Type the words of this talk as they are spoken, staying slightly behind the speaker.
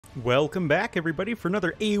Welcome back, everybody, for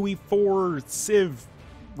another AoE4 Civ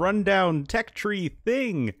rundown tech tree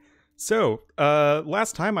thing. So,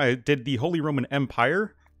 last time I did the Holy Roman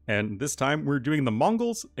Empire, and this time we're doing the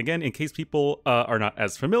Mongols. Again, in case people are not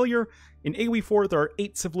as familiar, in AoE4 there are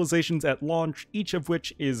 8 civilizations at launch, each of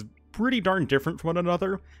which is pretty darn different from one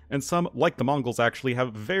another, and some, like the Mongols, actually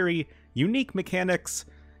have very unique mechanics.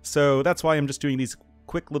 So that's why I'm just doing these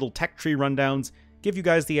quick little tech tree rundowns. Give you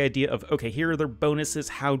guys the idea of, okay, here are their bonuses,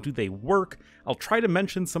 how do they work? I'll try to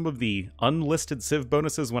mention some of the unlisted Civ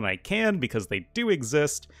bonuses when I can, because they do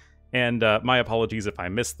exist, and my apologies if I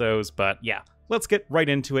missed those, but yeah, let's get right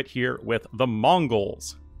into it here with the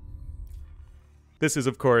Mongols. This is,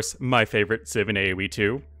 of course, my favorite Civ in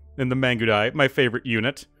AoE2, and the Mangudai, my favorite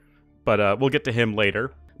unit, but we'll get to him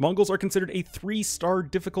later. Mongols are considered a 3-star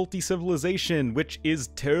difficulty civilization, which is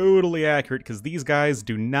totally accurate because these guys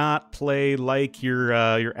do not play like your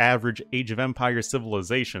average Age of Empires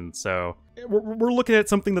civilization. So we're looking at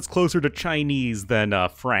something that's closer to Chinese than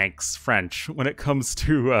French when it comes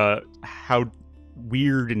to how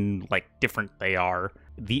weird and different they are.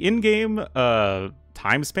 The in-game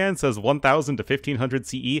time span says 1000 to 1500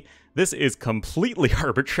 CE. This is completely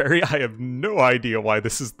arbitrary. I have no idea why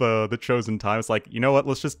this is the chosen time. It's like, you know what,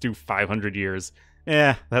 let's just do 500 years.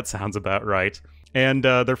 That sounds about right. And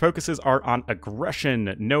their focuses are on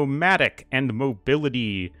aggression, nomadic, and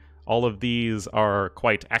mobility. All of these are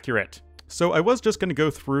quite accurate. So I was just going to go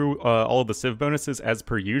through all of the Civ bonuses as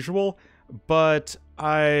per usual, but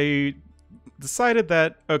I decided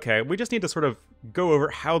that, okay, we just need to sort of go over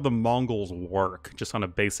how the Mongols work, just on a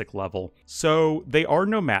basic level. So they are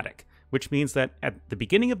nomadic, which means that at the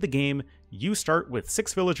beginning of the game, you start with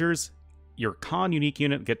 6 villagers, your Khan unique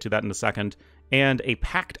unit, get to that in a second, and a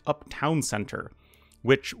packed up town center,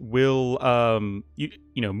 which will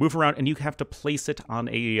move around, and you have to place it on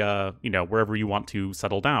a wherever you want to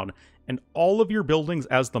settle down. And all of your buildings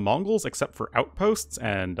as the Mongols, except for outposts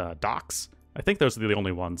and docks, I think those are the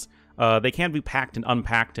only ones. They can be packed and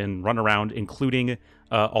unpacked and run around, including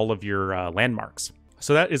all of your landmarks.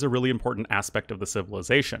 So that is a really important aspect of the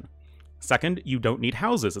civilization. Second, you don't need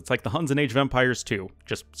houses. It's like the Huns in Age of Empires 2.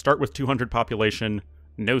 Just start with 200 population,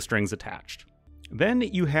 no strings attached. Then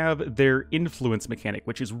you have their influence mechanic,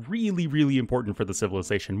 which is really, really important for the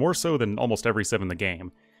civilization, more so than almost every Civ in the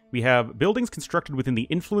game. We have buildings constructed within the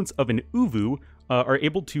influence of an uvu are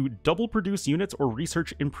able to double produce units or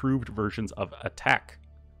research improved versions of a tech.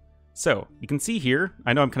 So, you can see here,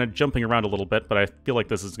 I know I'm kind of jumping around a little bit, but I feel like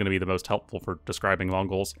this is going to be the most helpful for describing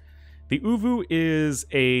Mongols. The uvu is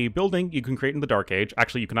a building you can create in the Dark Age.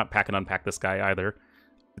 Actually, you cannot pack and unpack this guy either.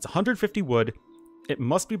 It's 150 wood. It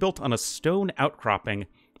must be built on a stone outcropping,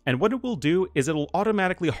 and what it will do is it'll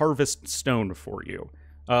automatically harvest stone for you.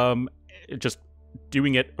 Just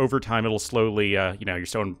doing it over time, it'll slowly, your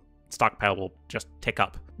stone stockpile will just tick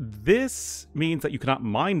up. This means that you cannot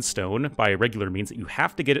mine stone by regular means, that you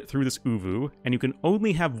have to get it through this uvu, and you can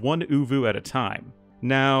only have one uvu at a time.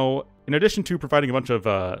 Now, in addition to providing a bunch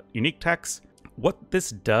of unique techs, what this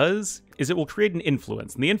does is it will create an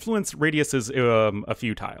influence, and the influence radius is a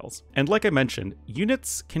few tiles. And like I mentioned,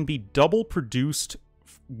 units can be double produced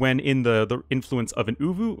when in the influence of an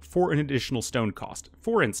uvu for an additional stone cost.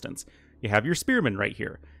 For instance, you have your spearmen right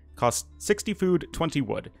here. Costs 60 food, 20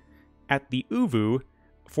 wood. At the uvu,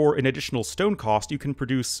 for an additional stone cost, you can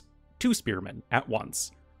produce 2 spearmen at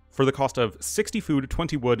once, for the cost of 60 food,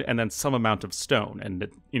 20 wood, and then some amount of stone, and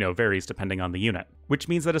it, varies depending on the unit. Which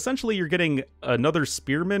means that essentially you're getting another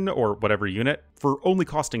spearman, or whatever unit, for only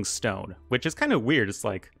costing stone, which is kind of weird. It's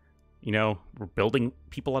like, we're building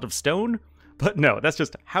people out of stone? But no, that's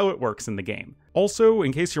just how it works in the game. Also,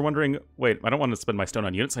 in case you're wondering, wait, I don't want to spend my stone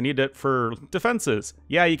on units, I need it for defenses.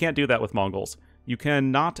 Yeah, you can't do that with Mongols. You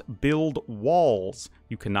cannot build walls.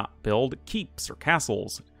 You cannot build keeps or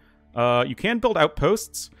castles. You can build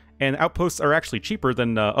outposts, and outposts are actually cheaper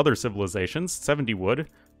than other civilizations, 70 wood,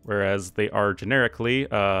 whereas they are generically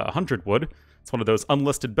 100 wood. It's one of those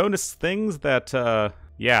unlisted bonus things that,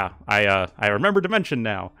 I remember to mention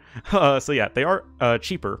now. So yeah, they are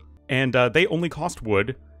cheaper, and they only cost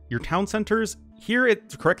wood. Your town centers, here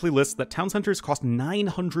it correctly lists that town centers cost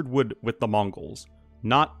 900 wood with the Mongols,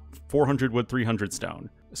 not 400 wood, 300 stone.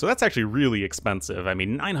 So that's actually really expensive. I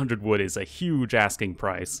mean, 900 wood is a huge asking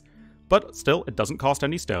price. But still, it doesn't cost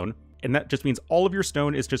any stone, and that just means all of your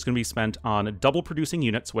stone is just going to be spent on double producing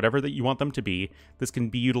units, whatever that you want them to be. This can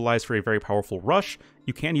be utilized for a very powerful rush.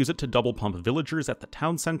 You can use it to double pump villagers at the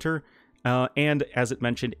town center, and as it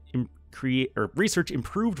mentioned, create or research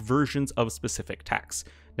improved versions of specific techs.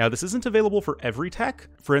 Now, this isn't available for every tech.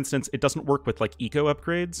 For instance, it doesn't work with eco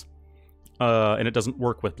upgrades. and it doesn't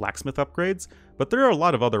work with blacksmith upgrades, but there are a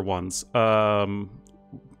lot of other ones.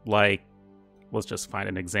 Like, let's just find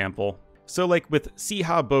an example. So, like, with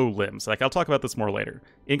Siha bow limbs, like, I'll talk about this more later.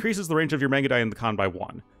 It increases the range of your Mangudai in the con by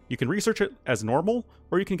 1. You can research it as normal,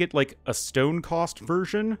 or you can get, like, a stone cost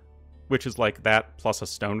version, which is like that plus a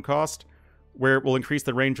stone cost, where it will increase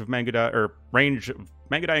the range of Mangudai, or range of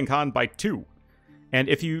Mangudai and con by 2. And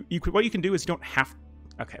if what you can do is you don't have...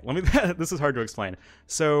 Okay, let me... this is hard to explain.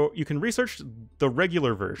 So, you can research the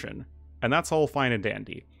regular version, and that's all fine and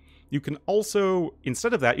dandy. You can also,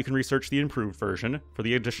 instead of that, you can research the improved version for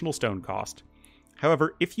the additional stone cost.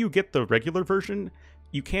 However, if you get the regular version,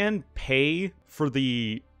 you can pay for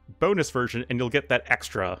the bonus version and you'll get that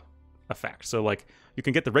extra effect. So, like, you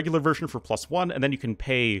can get the regular version for +1, and then you can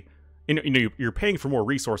pay, you're paying for more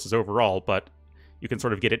resources overall, but you can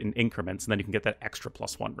sort of get it in increments, and then you can get that extra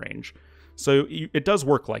 +1 range. So it does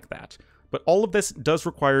work like that. But all of this does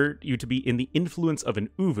require you to be in the influence of an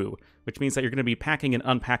uvu, which means that you're going to be packing and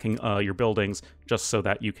unpacking your buildings just so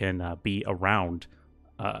that you can be around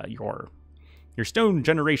your stone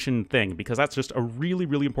generation thing, because that's just a really,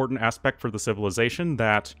 really important aspect for the civilization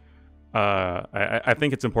that I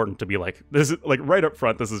think it's important to be like, this is like right up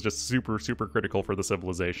front, this is just super, super critical for the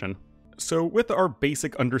civilization. So with our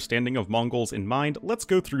basic understanding of Mongols in mind, let's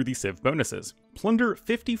go through the civ bonuses. Plunder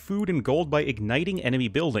 50 food and gold by igniting enemy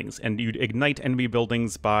buildings, and you'd ignite enemy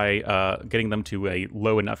buildings by getting them to a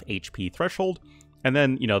low enough HP threshold, and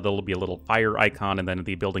then, there'll be a little fire icon, and then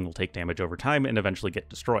the building will take damage over time and eventually get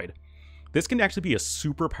destroyed. This can actually be a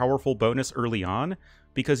super powerful bonus early on,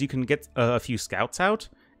 because you can get a few scouts out,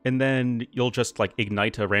 and then you'll just, like,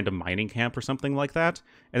 ignite a random mining camp or something like that,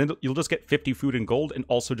 and then you'll just get 50 food and gold and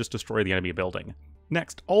also just destroy the enemy building.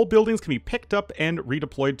 Next, all buildings can be picked up and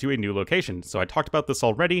redeployed to a new location. So I talked about this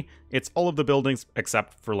already. It's all of the buildings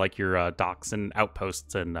except for, like, your docks and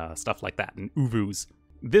outposts and stuff like that, and uvus.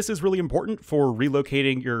 This is really important for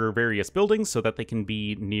relocating your various buildings so that they can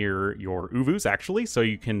be near your uvus, actually, so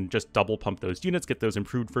you can just double pump those units, get those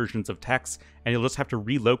improved versions of techs, and you'll just have to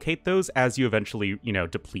relocate those as you eventually,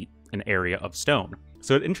 deplete an area of stone.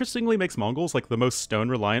 So it interestingly makes Mongols like the most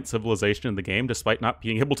stone-reliant civilization in the game, despite not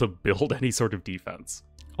being able to build any sort of defense.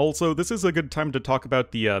 Also, this is a good time to talk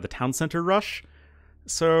about the town center rush.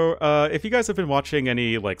 So, if you guys have been watching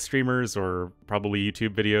any, like, streamers or probably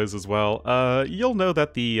YouTube videos as well, you'll know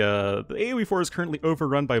that the AoE4 is currently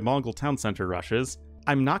overrun by Mongol town center rushes.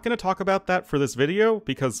 I'm not going to talk about that for this video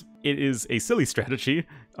because it is a silly strategy,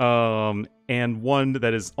 and one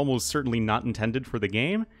that is almost certainly not intended for the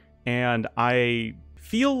game, and I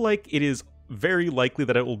feel like it is very likely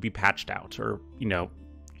that it will be patched out or,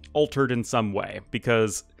 altered in some way,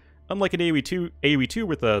 because unlike an AoE2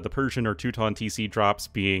 with the Persian or Teuton TC drops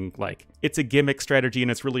being, like, it's a gimmick strategy and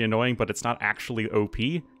it's really annoying, but it's not actually OP.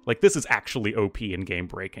 Like, this is actually OP and game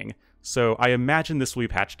breaking. So I imagine this will be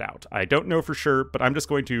patched out. I don't know for sure, but I'm just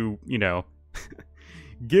going to,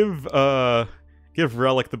 give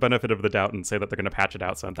Relic the benefit of the doubt and say that they're going to patch it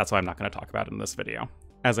out, so that's why I'm not going to talk about it in this video.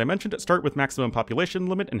 As I mentioned, start with maximum population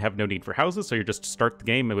limit and have no need for houses, so you just start the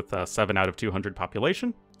game with 7 out of 200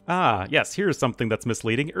 population. Ah, yes, here's something that's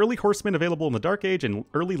misleading. Early horsemen available in the Dark Age and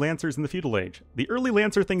early lancers in the Feudal Age. The early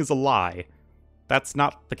lancer thing is a lie. That's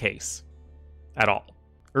not the case. At all.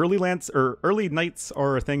 Early knights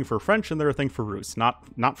are a thing for French and they're a thing for Rus,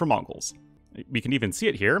 not for Mongols. We can even see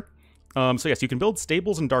it here. So yes, you can build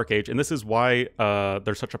stables in Dark Age, and this is why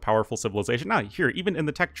they're such a powerful civilization. Now, here, even in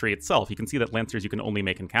the tech tree itself, you can see that lancers you can only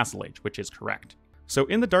make in Castle Age, which is correct. So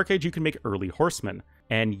in the Dark Age, you can make early horsemen.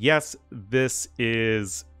 And yes, this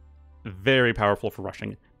is very powerful for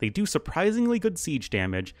rushing. They do surprisingly good siege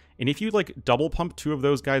damage, and if you, like, double pump 2 of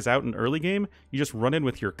those guys out in early game, you just run in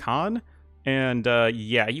with your con, and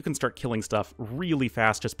yeah, you can start killing stuff really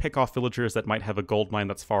fast. Just pick off villagers that might have a gold mine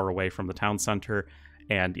that's far away from the town center,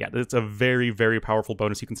 and yeah, it's a very, very powerful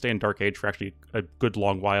bonus. You can stay in Dark Age for actually a good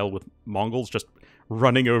long while with Mongols, just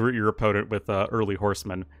running over your opponent with early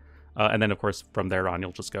horsemen, and then, of course, from there on,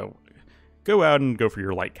 you'll just go out and go for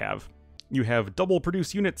your light cav. You have double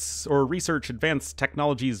produce units or research advanced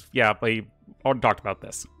technologies. Yeah, I already talked about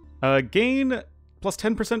this. Gain plus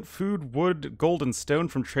 10% food, wood, gold, and stone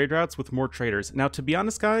from trade routes with more traders. Now, to be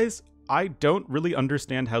honest, guys, I don't really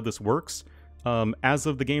understand how this works. As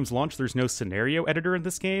of the game's launch, there's no scenario editor in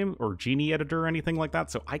this game, or genie editor or anything like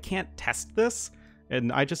that, so I can't test this,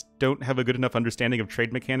 and I just don't have a good enough understanding of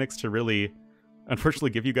trade mechanics to really,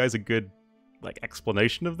 unfortunately, give you guys a good, like,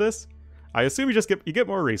 explanation of this. I assume you just get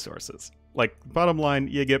more resources. Like, bottom line,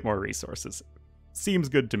 you get more resources. Seems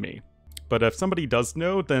good to me. But if somebody does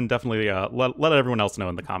know, then definitely let everyone else know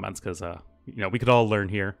in the comments, because, we could all learn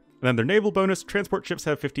here. And then their naval bonus, transport ships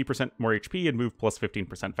have 50% more HP and move plus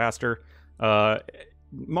 15% faster.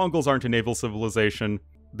 Mongols aren't a naval civilization.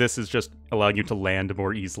 This is just allowing you to land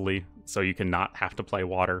more easily, so you can not have to play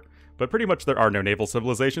water. But pretty much there are no naval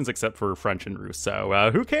civilizations except for French and Rus,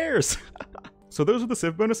 so who cares? So those are the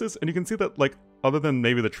civ bonuses, and you can see that, like, other than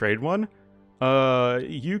maybe the trade one,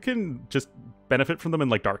 you can just benefit from them in,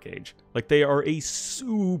 like, Dark Age. Like, they are a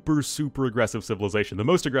super, super aggressive civilization, the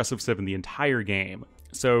most aggressive civ in the entire game.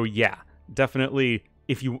 So yeah, definitely,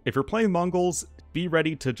 if you're playing Mongols, be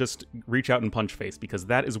ready to just reach out and punch face, because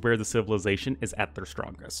that is where the civilization is at their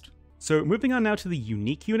strongest. So moving on now to the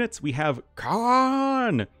unique units, we have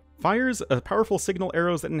Khan! Fires powerful signal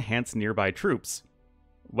arrows that enhance nearby troops.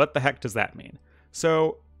 What the heck does that mean?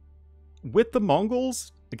 So, with the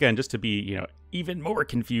Mongols, again, just to be, even more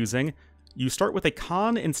confusing, you start with a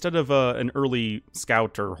Khan instead of an early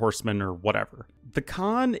scout or horseman or whatever. The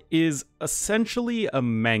Khan is essentially a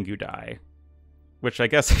Mangudai, which I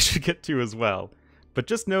guess I should get to as well. But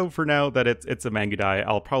just know for now that it's a Mangudai.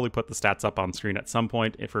 I'll probably put the stats up on screen at some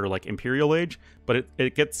point for like Imperial Age, but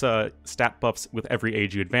it gets stat buffs with every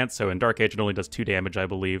age you advance, so in Dark Age it only does 2 damage, I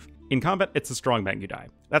believe. In combat, it's a strong Mangudai.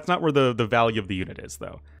 That's not where the value of the unit is,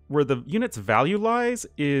 though. Where the unit's value lies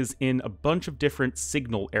is in a bunch of different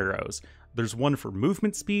signal arrows. There's one for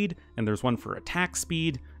movement speed, and there's one for attack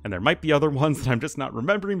speed, and there might be other ones that I'm just not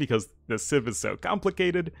remembering because the civ is so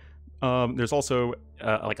complicated. There's also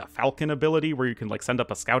like a falcon ability where you can like send up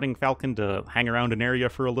a scouting falcon to hang around an area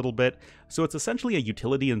for a little bit. So it's essentially a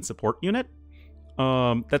utility and support unit.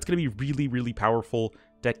 That's going to be really, really powerful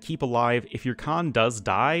to keep alive. If your Khan does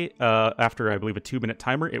die after, I believe, a 2-minute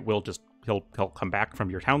timer, it will just he'll come back from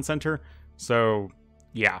your town center. So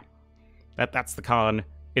yeah, that's the Khan.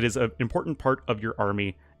 It is an important part of your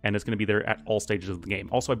army, and it's going to be there at all stages of the game.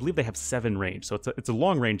 Also, I believe they have 7 range, so it's a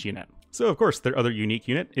long-range unit. So, of course, their other unique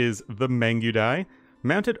unit is the Mangudai.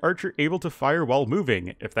 Mounted archer able to fire while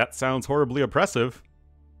moving. If that sounds horribly oppressive,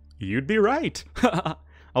 you'd be right.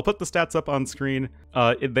 I'll put the stats up on screen.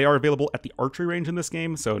 They are available at the archery range in this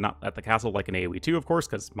game, so not at the castle like in AoE2, of course,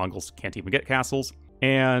 because Mongols can't even get castles.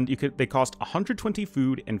 And they cost 120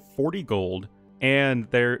 food and 40 gold, and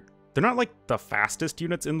they're not like the fastest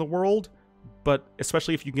units in the world, but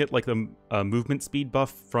especially if you can get like the movement speed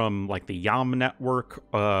buff from like the Yam network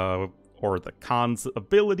or the Khan's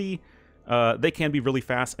ability, they can be really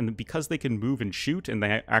fast, and because they can move and shoot and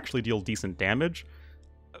they actually deal decent damage,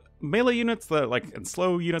 melee units and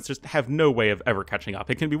slow units just have no way of ever catching up.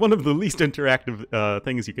 It can be one of the least interactive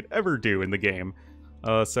things you could ever do in the game.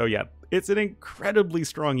 So yeah, it's an incredibly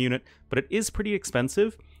strong unit, but it is pretty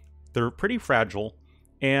expensive. They're pretty fragile.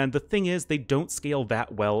 And the thing is, they don't scale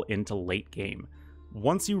that well into late game.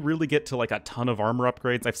 Once you really get to like a ton of armor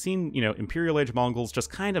upgrades, I've seen, Imperial Age Mongols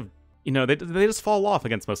just kind of, they just fall off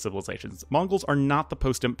against most civilizations. Mongols are not the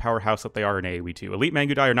post-imp powerhouse that they are in AoE2. Elite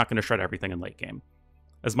Mangudai are not going to shred everything in late game,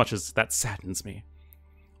 as much as that saddens me.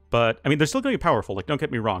 But, I mean, they're still going to be powerful, like, don't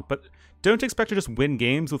get me wrong, but don't expect to just win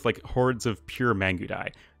games with, like, hordes of pure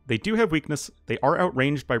Mangudai. They do have weakness, they are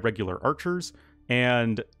outranged by regular archers,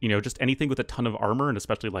 and, just anything with a ton of armor, and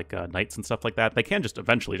especially like knights and stuff like that, they can just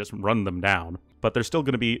eventually just run them down. But they're still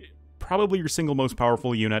going to be probably your single most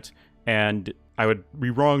powerful unit, and I would be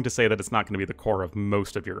wrong to say that it's not going to be the core of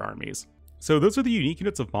most of your armies. So those are the unique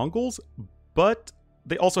units of Mongols, but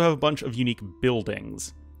they also have a bunch of unique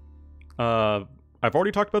buildings. I've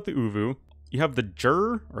already talked about the Uvu. You have the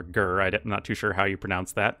Jur, or Gur, I'm not too sure how you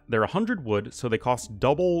pronounce that. They're 100 wood, so they cost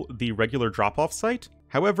double the regular drop-off site.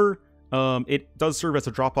 However, it does serve as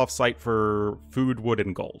a drop-off site for food, wood,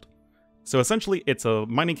 and gold. So essentially, it's a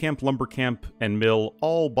mining camp, lumber camp, and mill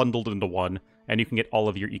all bundled into one, and you can get all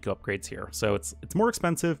of your eco upgrades here. So it's more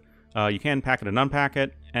expensive. You can pack it and unpack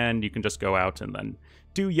it, and you can just go out and then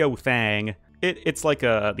do yo thang. It's like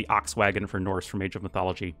the ox wagon for Norse from Age of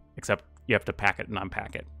Mythology, except you have to pack it and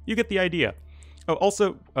unpack it. You get the idea. Oh,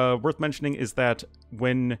 also, worth mentioning is that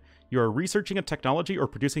when you're researching a technology or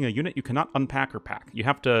producing a unit, you cannot unpack or pack. You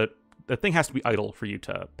have to... The thing has to be idle for you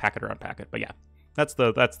to pack it or unpack it. But yeah, that's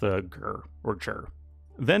the Gur, or Jur.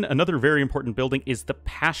 Then another very important building is the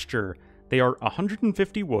pasture. They are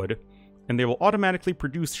 150 wood, and they will automatically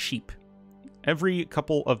produce sheep every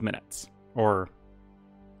couple of minutes. Or,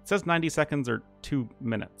 it says 90 seconds or 2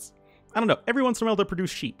 minutes. I don't know, every once in a while they'll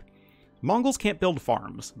produce sheep. Mongols can't build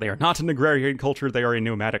farms. They are not an agrarian culture, they are a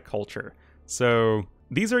nomadic culture. So,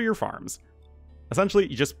 these are your farms. Essentially,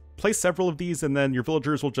 you just place several of these, and then your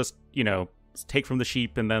villagers will just, take from the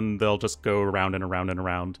sheep, and then they'll just go around and around and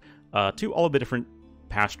around to all of the different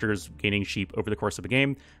pastures, gaining sheep over the course of a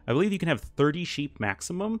game. I believe you can have 30 sheep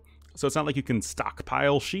maximum, so it's not like you can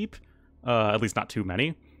stockpile sheep, at least not too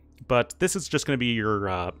many. but this is just going to be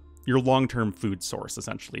your long-term food source,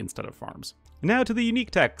 essentially, instead of farms. Now to the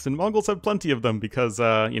unique techs, and Mongols have plenty of them because,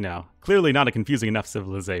 you know, clearly not a confusing enough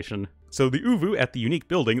civilization. So the Uvu at the unique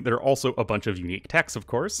building, there are also a bunch of unique techs, of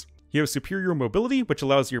course. You have superior mobility, which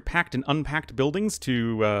allows your packed and unpacked buildings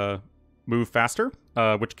to move faster,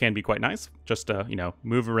 which can be quite nice. Just, you know,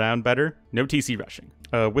 move around better. No TC rushing.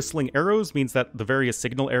 Whistling arrows means that the various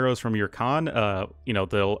signal arrows from your con, you know,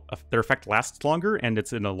 their effect lasts longer and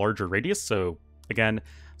it's in a larger radius, so again,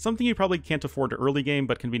 something you probably can't afford to early game,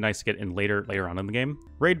 but can be nice to get in later on in the game.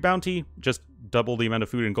 Raid bounty, just double the amount of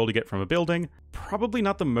food and gold you get from a building. Probably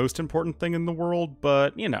not the most important thing in the world,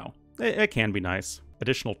 but, you know, it can be nice.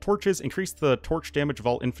 Additional torches, increase the torch damage of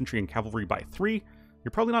all infantry and cavalry by 3.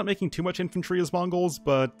 You're probably not making too much infantry as Mongols,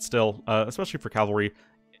 but still, especially for cavalry,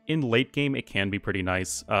 in late game it can be pretty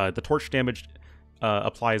nice. The torch damage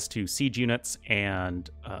applies to siege units and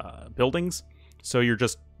buildings, so you're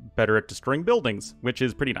just better at destroying buildings, which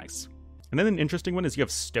is pretty nice. And then an interesting one is you have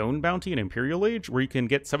Stone Bounty in Imperial Age, where you can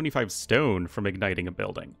get 75 stone from igniting a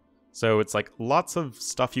building. So it's like lots of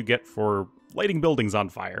stuff you get for lighting buildings on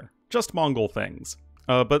fire. Just Mongol things.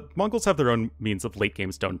 But Mongols have their own means of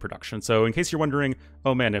late-game stone production, so in case you're wondering,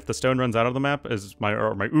 oh man, if the stone runs out of the map, is my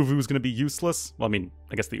Uvus going to be useless? Well, I mean,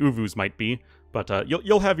 I guess the Uvus might be, but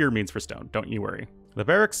you'll have your means for stone, don't you worry. The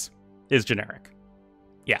barracks is generic.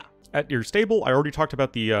 Yeah. At your stable, I already talked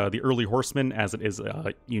about the early horsemen, as it is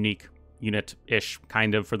a unique unit-ish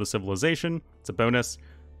kind of for the civilization. It's a bonus.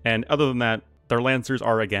 And other than that, their lancers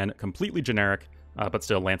are, again, completely generic, but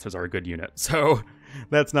still, lancers are a good unit. So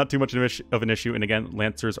that's not too much of an issue. And again,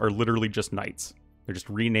 lancers are literally just knights. They're just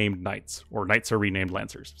renamed knights, or knights are renamed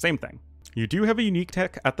lancers. Same thing. You do have a unique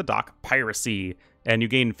tech at the dock, piracy, and you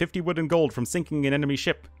gain 50 wood and gold from sinking an enemy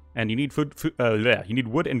ship. And you need you need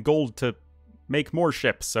wood and gold to make more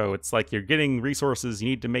ships, so it's like you're getting resources you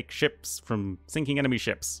need to make ships from sinking enemy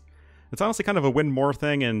ships. It's honestly kind of a win more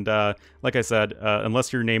thing, and like I said,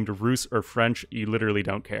 unless you're named Rus or French, you literally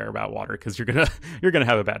don't care about water because you're gonna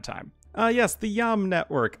have a bad time. Yes, the Yam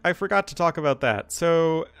network. I forgot to talk about that.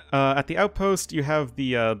 So at the outpost, you have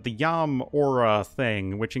the Yam aura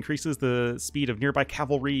thing, which increases the speed of nearby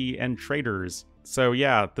cavalry and traders. So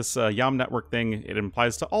yeah, this Yam network thing, it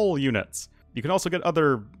applies to all units. You can also get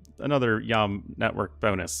another Yam network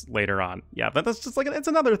bonus later on. Yeah, but that's just like, it's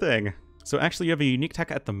another thing. So actually you have a unique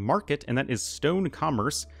tech at the market, and that is stone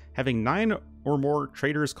commerce. Having 9 or more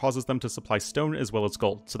traders causes them to supply stone as well as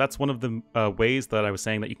gold. So that's one of the ways that I was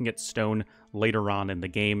saying that you can get stone later on in the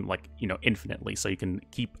game, like, you know, infinitely. So you can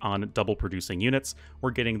keep on double producing units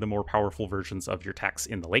or getting the more powerful versions of your techs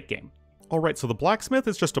in the late game. Alright, so the blacksmith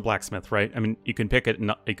is just a blacksmith, right? I mean, you can pick it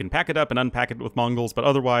and you can pack it up and unpack it with Mongols, but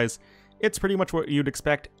otherwise, it's pretty much what you'd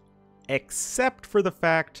expect, except for the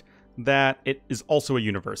fact that it is also a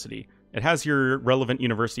university. It has your relevant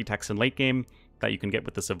university techs in late game that you can get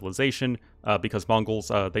with the civilization, because Mongols,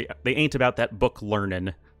 they ain't about that book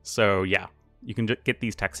learning. So yeah, you can get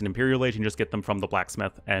these techs in Imperial Age and just get them from the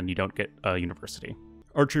blacksmith, and you don't get a university.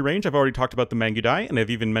 Archery range, I've already talked about the Mangudai, and I've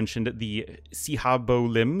even mentioned the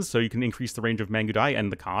Sihabo limbs, so you can increase the range of Mangudai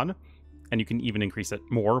and the Khan, and you can even increase it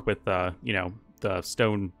more with, you know, the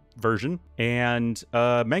stone version. And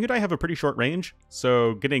Mangudai have a pretty short range,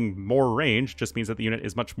 so getting more range just means that the unit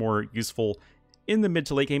is much more useful in the mid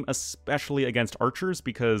to late game, especially against archers,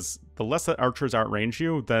 because the less that archers outrange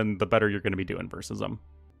you, then the better you're going to be doing versus them.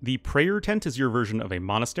 The prayer tent is your version of a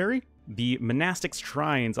monastery. The monastic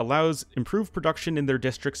shrines allows improved production in their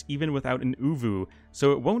districts even without an Uvu,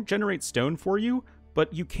 so it won't generate stone for you,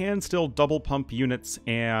 but you can still double pump units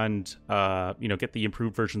and, you know, get the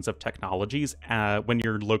improved versions of technologies when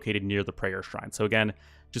you're located near the prayer shrine. So again,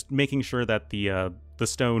 just making sure that the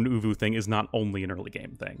stone Uvu thing is not only an early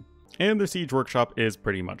game thing. And the siege workshop is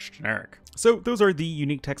pretty much generic. So those are the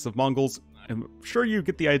unique techs of Mongols. I'm sure you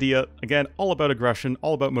get the idea. Again, all about aggression,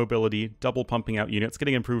 all about mobility, double pumping out units,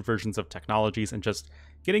 getting improved versions of technologies, and just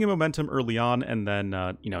getting a momentum early on and then,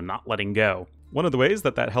 you know, not letting go. One of the ways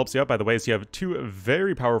that helps you out, by the way, is you have 2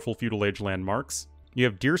 very powerful feudal age landmarks. You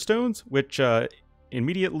have Deer Stones, which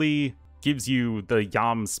immediately gives you the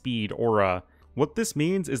Yam speed aura. What this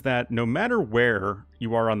means is that no matter where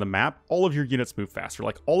you are on the map, all of your units move faster.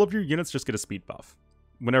 Like, all of your units just get a speed buff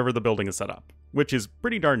whenever the building is set up, which is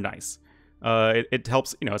pretty darn nice. It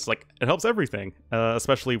helps, you know, it's like, it helps everything,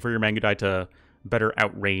 especially for your Mangudai to better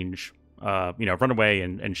outrange, you know, run away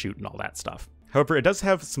and shoot and all that stuff. However, it does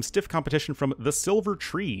have some stiff competition from the Silver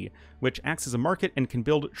Tree, which acts as a market and can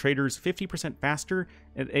build traders 50% faster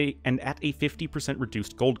and at a 50%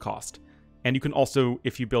 reduced gold cost. And you can also,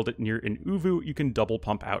 if you build it near an Uvu, you can double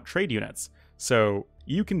pump out trade units. So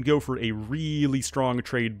you can go for a really strong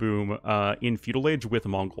trade boom in Feudal Age with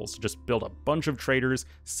Mongols. Just build a bunch of traders,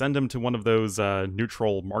 send them to one of those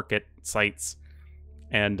neutral market sites,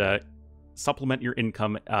 and supplement your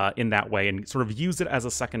income in that way, and sort of use it as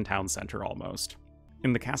a second town center almost.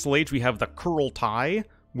 In the Castle Age, we have the Kurultai,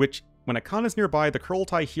 which, when a Khan is nearby, the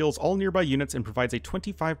Kurultai heals all nearby units and provides a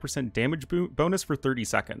 25% damage bonus for 30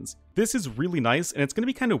 seconds. This is really nice, and it's going to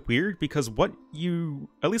be kind of weird because what you,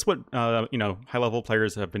 at least what, high-level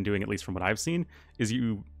players have been doing, at least from what I've seen, is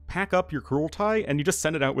you pack up your Kurultai and you just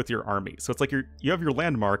send it out with your army. So it's like you have your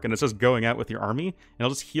landmark and it's just going out with your army, and it'll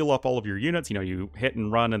just heal up all of your units. You hit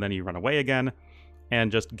and run and then you run away again, and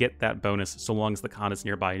just get that bonus so long as the Khan is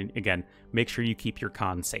nearby. And again, make sure you keep your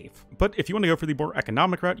Khan safe. But if you want to go for the more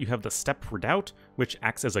economic route, you have the Steppe Redoubt, which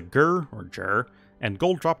acts as a gur, or jur, and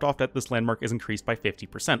gold dropped off at this landmark is increased by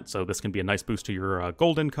 50%, so this can be a nice boost to your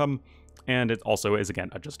gold income, and it also is, again,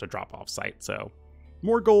 just a drop-off site, so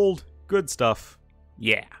more gold, good stuff,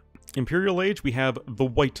 yeah. Imperial Age, we have the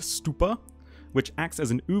White Stupa, which acts as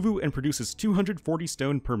an uvu and produces 240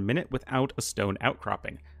 stone per minute without a stone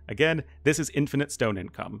outcropping. Again, this is infinite stone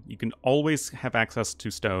income. You can always have access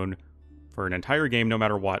to stone for an entire game, no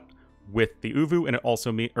matter what, with the uvu, and it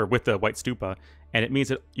also with the White Stupa, and it means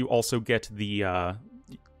that you also get the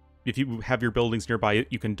if you have your buildings nearby,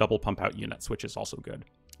 you can double pump out units, which is also good.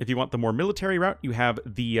 If you want the more military route, you have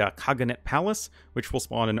the Kaganet Palace, which will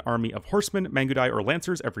spawn an army of horsemen, Mangudai, or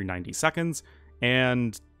lancers every 90 seconds,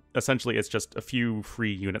 and essentially it's just a few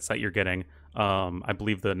free units that you're getting. I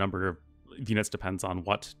believe the number of units depends on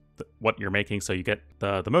what you're making, so you get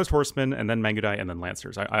the most horsemen, and then Mangudai, and then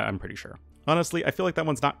lancers, I'm pretty sure. Honestly, I feel like that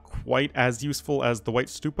one's not quite as useful as the White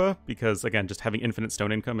Stupa, because again, just having infinite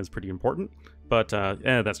stone income is pretty important, but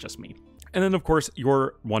that's just me. And then of course,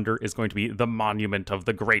 your wonder is going to be the Monument of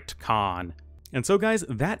the Great Khan. And so guys,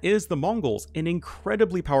 that is the Mongols, an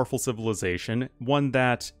incredibly powerful civilization, one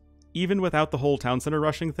that, even without the whole town center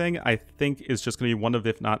rushing thing, I think is just going to be one of,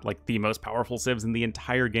 if not like the most powerful civs in the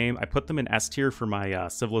entire game. I put them in S tier for my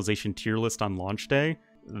civilization tier list on launch day.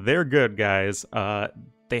 They're good, guys.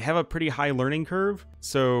 They have a pretty high learning curve,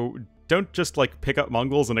 so don't just like pick up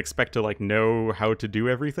Mongols and expect to like know how to do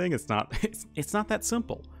everything. It's not that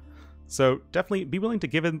simple. So definitely be willing to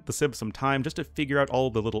give the civ some time just to figure out all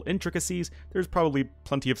the little intricacies. There's probably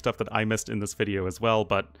plenty of stuff that I missed in this video as well,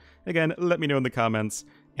 but again, let me know in the comments.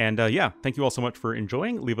 And yeah, thank you all so much for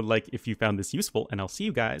enjoying. Leave a like if you found this useful, and I'll see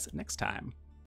you guys next time.